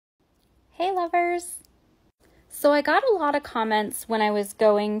Hey lovers! So I got a lot of comments when I was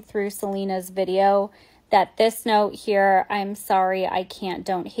going through Selena's video that this note here, "I'm sorry, I can't,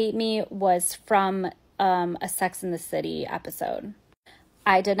 don't hate me," was from a Sex and the City episode.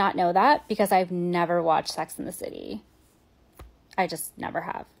 I did not know that because I've never watched Sex and the City. I just never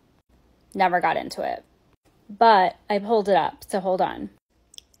have. Never got into it. But I pulled it up, so hold on.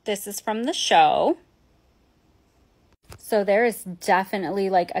 This is from the show. So there is definitely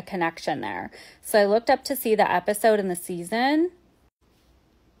like a connection there. So I looked up to see the episode and the season.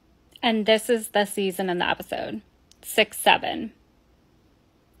 And this is the season and the episode. 6/7.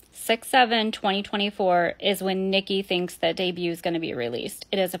 6/7/2024 is when Nikki thinks that debut is going to be released.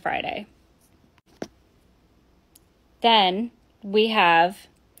 It is a Friday. Then we have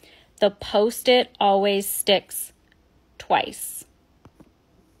the Post-it always sticks twice.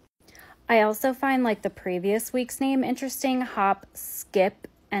 I also find like the previous week's name interesting. Hop, skip,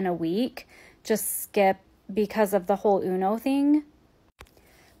 and a week. Just skip because of the whole Uno thing.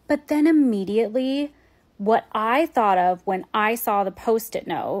 But then immediately, what I thought of when I saw the Post-it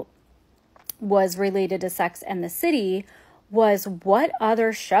note was related to Sex and the City was what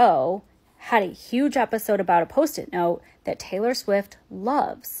other show had a huge episode about a Post-it note that Taylor Swift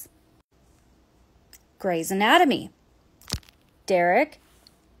loves? Grey's Anatomy. Derek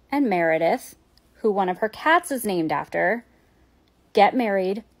and Meredith, who one of her cats is named after, get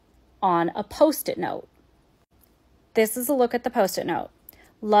married on a Post-it note. This is a look at the Post-it note.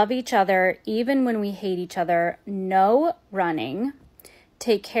 Love each other even when we hate each other. No running.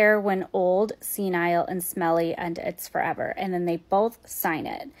 Take care when old, senile, and smelly, and it's forever. And then they both sign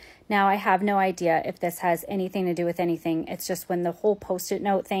it. Now, I have no idea if this has anything to do with anything. It's just when the whole Post-it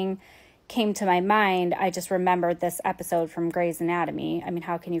note thing came to my mind, I just remembered this episode from Grey's Anatomy. I mean,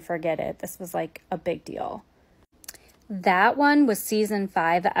 how can you forget it? This was like a big deal. That one was season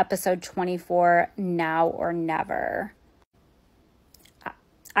 5, episode 24, Now or Never.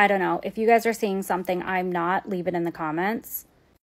 I don't know. If you guys are seeing something I'm not, leave it in the comments.